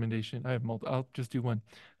book recommendation. I have I'll just do one.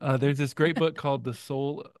 There's this great book called The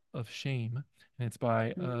Soul of Shame, and it's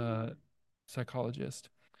by a psychologist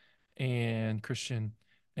and Christian,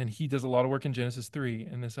 and he does a lot of work in Genesis 3,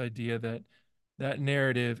 and this idea that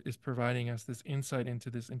narrative is providing us this insight into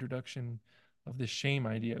this introduction of this shame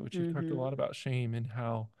idea, which we've talked a lot about shame, and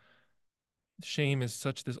how shame is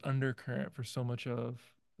such this undercurrent for so much of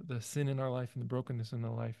the sin in our life and the brokenness in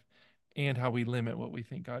our life, and how we limit what we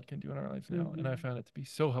think God can do in our lives now. And I found it to be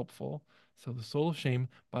so helpful. So The Soul of Shame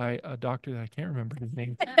by a doctor that I can't remember his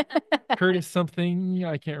name. Curtis something.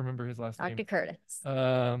 I can't remember his last name. Dr. Curtis.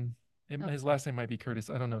 His last name might be Curtis.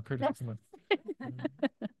 I don't know. Curtis someone.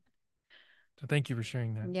 So thank you for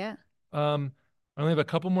sharing that. Yeah. I only have a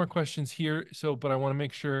couple more questions here. But I want to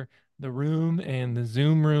make sure the room and the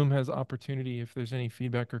Zoom room has opportunity. If there's any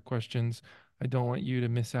feedback or questions, I don't want you to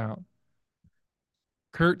miss out.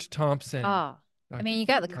 Kurt Thompson. Oh, I mean, you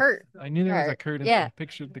got the Kurt. I knew there was a Kurt. Yeah. I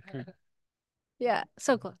pictured the Kurt. Yeah,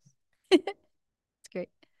 so close. It's great.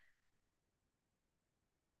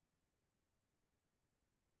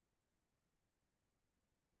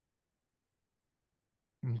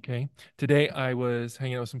 Okay. Today I was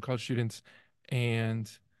hanging out with some college students,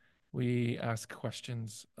 and we ask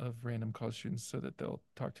questions of random college students so that they'll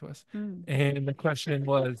talk to us. And the question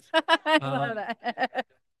was, I love that.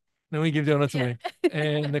 then we give donuts away.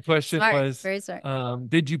 And the question was, very smart.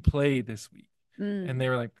 Did you play this week? And they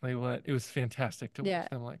were like, play what? It was fantastic to watch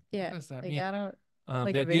them. Like, what does that mean? I don't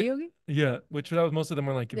Like a video game? Yeah, which that was most of them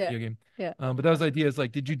were like a video game. Yeah. But that was the idea, is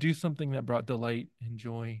like, did you do something that brought delight and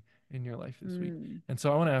joy in your life this week? And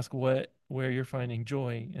so I want to ask where you're finding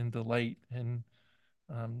joy and delight and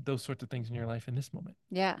those sorts of things in your life in this moment.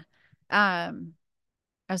 Yeah. I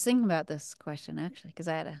was thinking about this question actually, because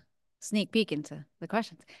I had a sneak peek into the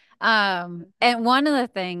questions. And one of the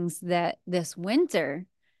things that this winter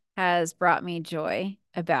has brought me joy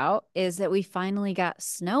about is that we finally got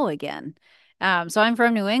snow again. So I'm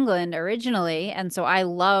from New England originally, and so I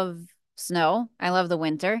love snow. I love the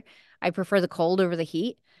winter. I prefer the cold over the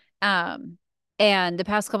heat. And the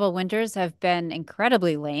past couple of winters have been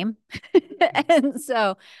incredibly lame. And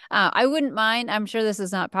so I wouldn't mind. I'm sure this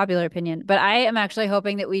is not popular opinion, but I am actually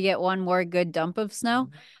hoping that we get one more good dump of snow.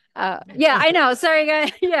 Yeah, I know. Sorry,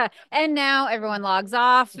 guys. Yeah. And now everyone logs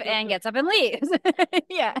off and gets up and leaves.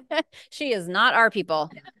 Yeah. She is not our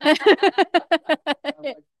people.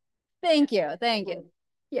 Thank you. Thank you.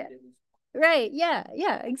 Yeah. Right. Yeah.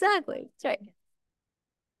 Yeah. Exactly. That's right.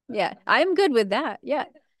 Yeah. I'm good with that. Yeah.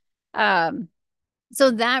 Um,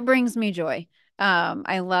 so that brings me joy.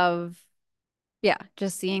 I love, yeah,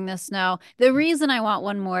 just seeing the snow. The reason I want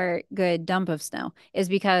one more good dump of snow is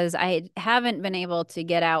because I haven't been able to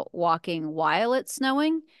get out walking while it's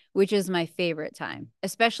snowing, which is my favorite time,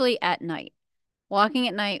 especially at night. Walking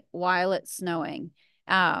at night while it's snowing.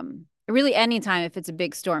 Really anytime if it's a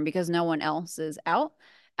big storm because no one else is out.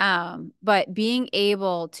 But being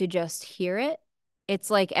able to just hear it, it's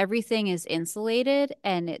like everything is insulated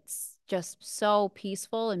and it's just so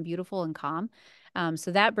peaceful and beautiful and calm.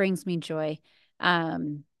 So that brings me joy.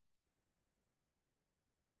 Um,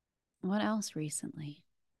 what else recently?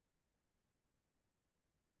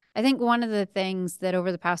 I think one of the things that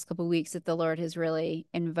over the past couple of weeks that the Lord has really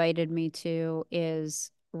invited me to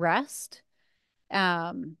is rest.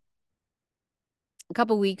 Um, a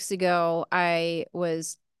couple weeks ago, I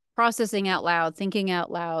was processing out loud, thinking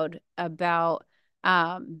out loud about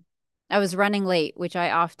I was running late, which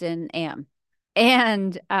I often am.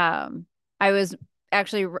 And I was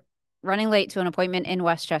actually running late to an appointment in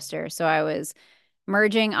Westchester. So I was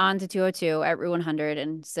merging onto 202 at Route 100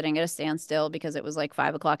 and sitting at a standstill because it was like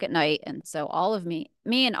 5 o'clock at night. And so all of me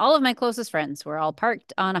and all of my closest friends were all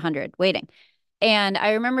parked on 100 waiting. And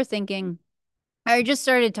I remember thinking, I just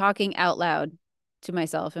started talking out loud to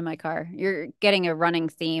myself in my car. You're getting a running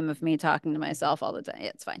theme of me talking to myself all the time.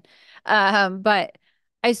 Yeah, it's fine. But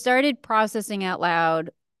I started processing out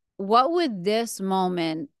loud, what would this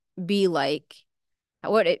moment be like?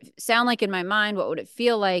 What would it sound like in my mind? What would it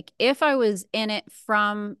feel like if I was in it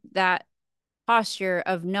from that posture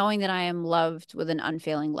of knowing that I am loved with an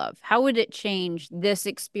unfailing love? How would it change this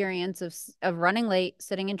experience of running late,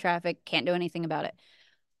 sitting in traffic, can't do anything about it?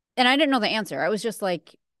 And I didn't know the answer. I was just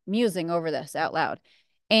like musing over this out loud.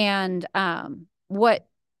 And what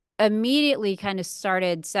immediately kind of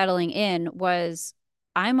started settling in was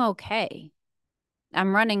I'm okay.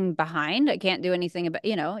 I'm running behind. I can't do anything about,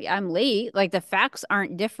 I'm late. Like the facts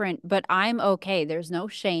aren't different, but I'm okay. There's no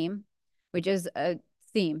shame, which is a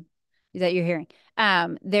theme that you're hearing.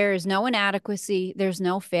 There's no inadequacy. There's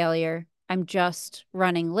no failure. I'm just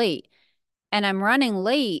running late. And I'm running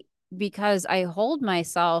late because I hold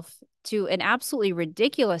myself to an absolutely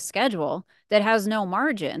ridiculous schedule that has no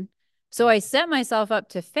margin. So I set myself up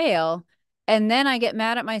to fail. And then I get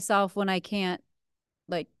mad at myself when I can't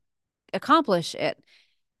like accomplish it.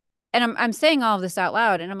 And I'm saying all of this out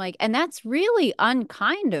loud. And I'm like, and that's really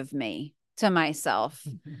unkind of me to myself.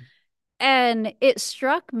 And it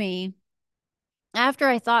struck me after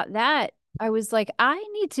I thought that, I was like, I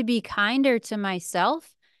need to be kinder to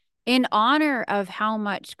myself in honor of how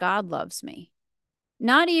much God loves me.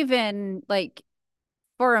 Not even like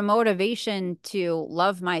for a motivation to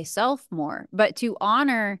love myself more, but to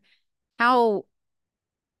honor how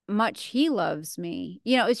much he loves me.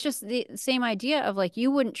 It's just the same idea of like,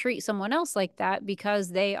 you wouldn't treat someone else like that because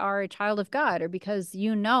they are a child of God or because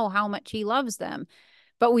you know how much he loves them.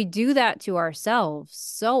 But we do that to ourselves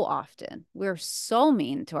so often. We're so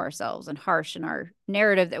mean to ourselves and harsh in our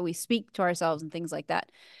narrative that we speak to ourselves and things like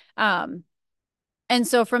that. And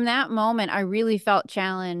so from that moment, I really felt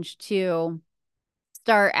challenged to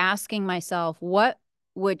start asking myself, what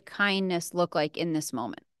would kindness look like in this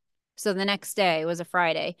moment? So the next day was a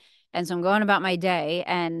Friday. And so I'm going about my day.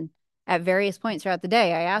 And at various points throughout the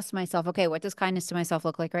day, I asked myself, okay, what does kindness to myself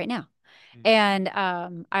look like right now? And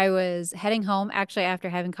I was heading home actually after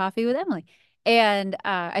having coffee with Emily. And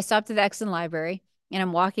I stopped at the Exton Library and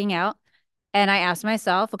I'm walking out and I asked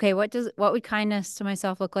myself, okay, what would kindness to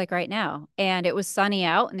myself look like right now? And it was sunny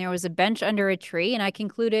out and there was a bench under a tree. And I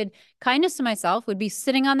concluded kindness to myself would be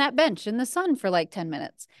sitting on that bench in the sun for like 10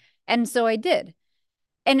 minutes. And so I did.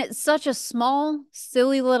 And it's such a small,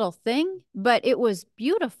 silly little thing, but it was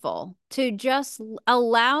beautiful to just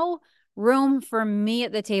allow room for me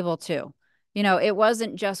at the table too. It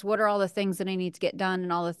wasn't just what are all the things that I need to get done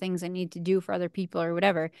and all the things I need to do for other people or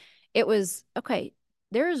whatever. It was, okay,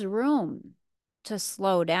 there's room to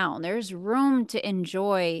slow down. There's room to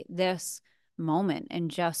enjoy this moment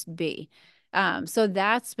and just be. So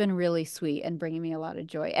that's been really sweet and bringing me a lot of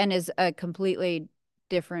joy and is a completely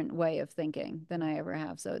different way of thinking than I ever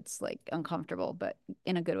have. So it's like uncomfortable, but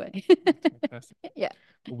in a good way. Fantastic. Yeah.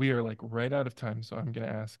 We are like right out of time, so I'm going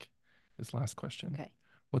to ask this last question. Okay.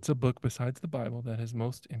 What's a book besides the Bible that has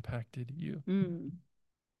most impacted you? I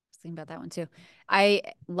was thinking about that one too. I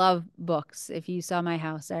love books. If you saw my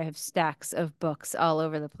house, I have stacks of books all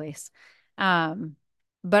over the place.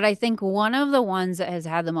 But I think one of the ones that has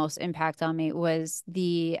had the most impact on me was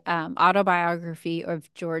the autobiography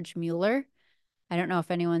of George Mueller. I don't know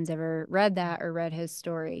if anyone's ever read that or read his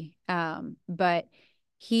story. But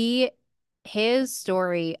his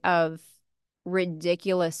story of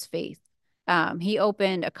ridiculous faith. He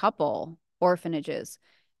opened a couple orphanages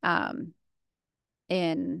in,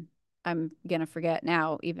 I'm gonna forget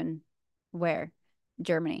now even where,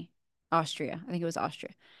 Germany, Austria. I think it was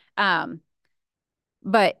Austria.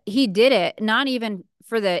 But he did it not even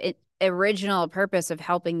for the original purpose of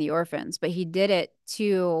helping the orphans, but he did it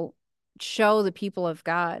to show the people of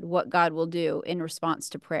God what God will do in response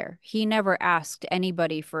to prayer. He never asked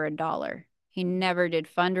anybody for $1. He never did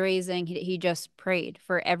fundraising. He just prayed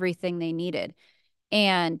for everything they needed.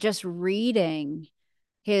 And just reading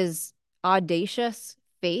his audacious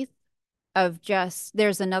faith of just,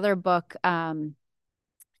 there's another book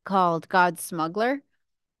called God's Smuggler,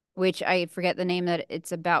 which I forget the name that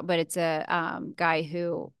it's about, but it's a guy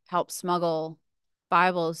who helped smuggle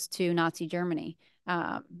Bibles to Nazi Germany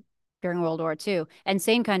during World War II. And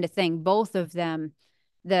same kind of thing. Both of them,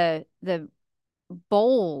 the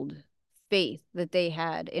bold faith that they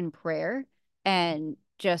had in prayer, and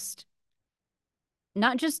just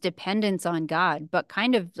not just dependence on God, but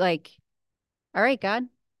kind of like, all right, God,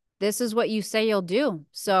 this is what you say you'll do.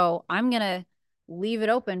 So I'm going to leave it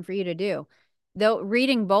open for you to do. Though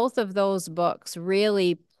reading both of those books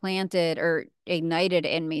really planted or ignited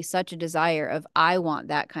in me such a desire of, I want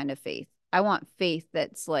that kind of faith. I want faith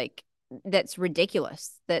that's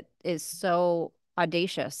ridiculous, that is so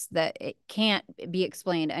audacious that it can't be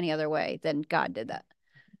explained any other way than God did that.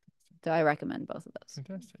 So I recommend both of those.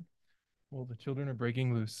 Fantastic. Well, the children are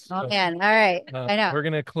breaking loose. Oh, man. All right. I know. We're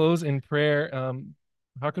going to close in prayer.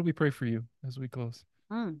 How could we pray for you as we close?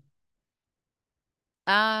 I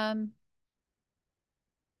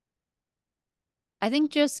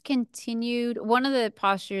think just continued, one of the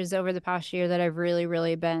postures over the past year that I've really,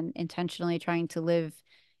 really been intentionally trying to live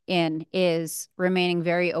in is remaining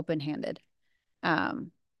very open-handed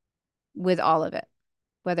with all of it,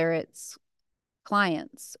 whether it's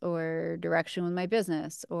clients or direction with my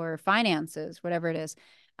business or finances, whatever it is.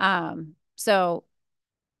 So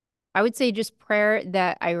I would say just prayer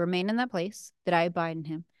that I remain in that place, that I abide in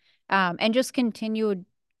him, and just continued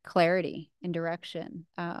clarity and direction,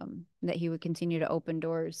 that he would continue to open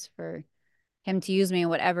doors for him to use me in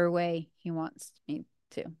whatever way he wants me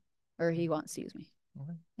to, or he wants to use me.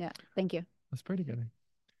 Okay. Yeah. Thank you. Let's pray together.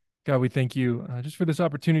 God, we thank you just for this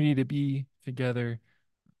opportunity to be together,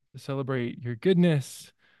 to celebrate your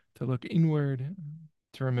goodness, to look inward,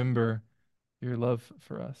 to remember your love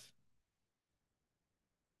for us.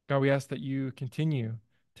 God, we ask that you continue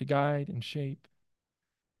to guide and shape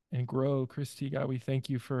and grow Kristi. God, we thank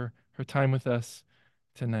you for her time with us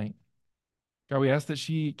tonight. God, we ask that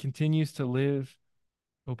she continues to live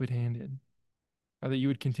open-handed. God, that you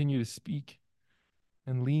would continue to speak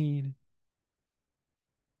and lead,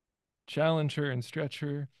 challenge her and stretch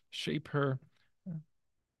her, shape her,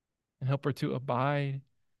 and help her to abide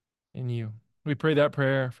in you. We pray that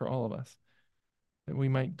prayer for all of us, that we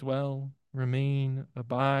might dwell, remain,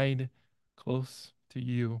 abide close to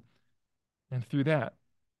you, and through that,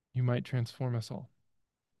 you might transform us all.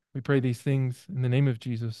 We pray these things in the name of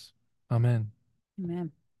Jesus. Amen.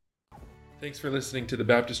 Amen. Thanks for listening to the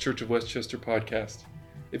Baptist Church of Westchester podcast.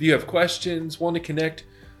 If you have questions, want to connect,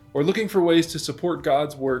 or looking for ways to support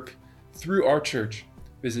God's work through our church,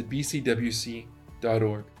 visit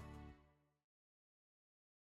bcwc.org.